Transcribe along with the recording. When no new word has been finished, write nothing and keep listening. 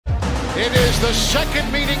It is the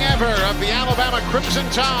second meeting ever of the Alabama Crimson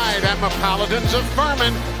Tide and the Paladins of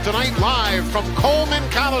Furman, tonight live from Coleman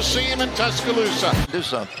Coliseum in Tuscaloosa. Do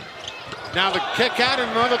something. Now the kick out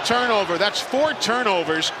and another turnover. That's 4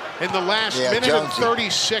 turnovers in the last minute Jonesy. and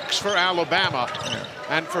 36 for Alabama. Yeah.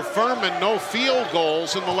 And for Furman, no field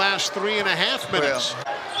goals in the last 3.5 minutes.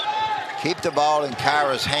 Well, keep the ball in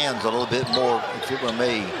Kyra's hands a little bit more, if it were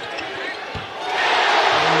me.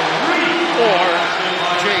 Or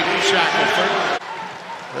Jaden Shackelford.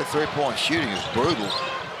 The three-point shooting is brutal.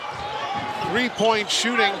 3-point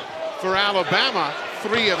shooting for Alabama,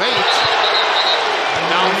 3 of 8. And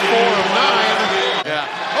now 4 of 9. Yeah.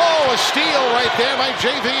 Oh, a steal right there by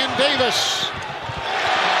Javian Davis.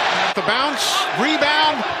 The bounce,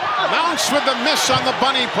 rebound, bounce with the miss on the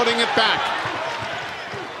bunny, putting it back.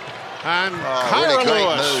 And Kyra really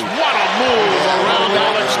Lewis, move. what a move around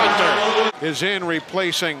Alex Hunter, is in,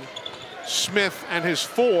 replacing Smith and his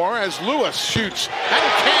 4 as Lewis shoots and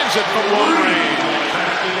cans it from long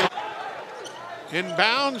range.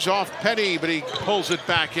 Inbounds off Petty, but he pulls it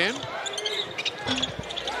back in.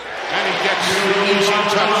 And he gets the easy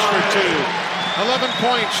touch for 2. 11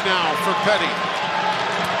 points now for Petty.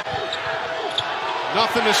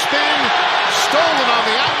 Nothing to spin. Stolen on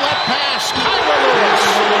the outlet pass. Kyra Lewis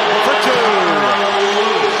for 2.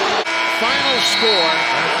 Final score,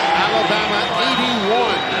 Alabama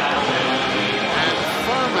 81 and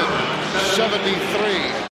Furman 73.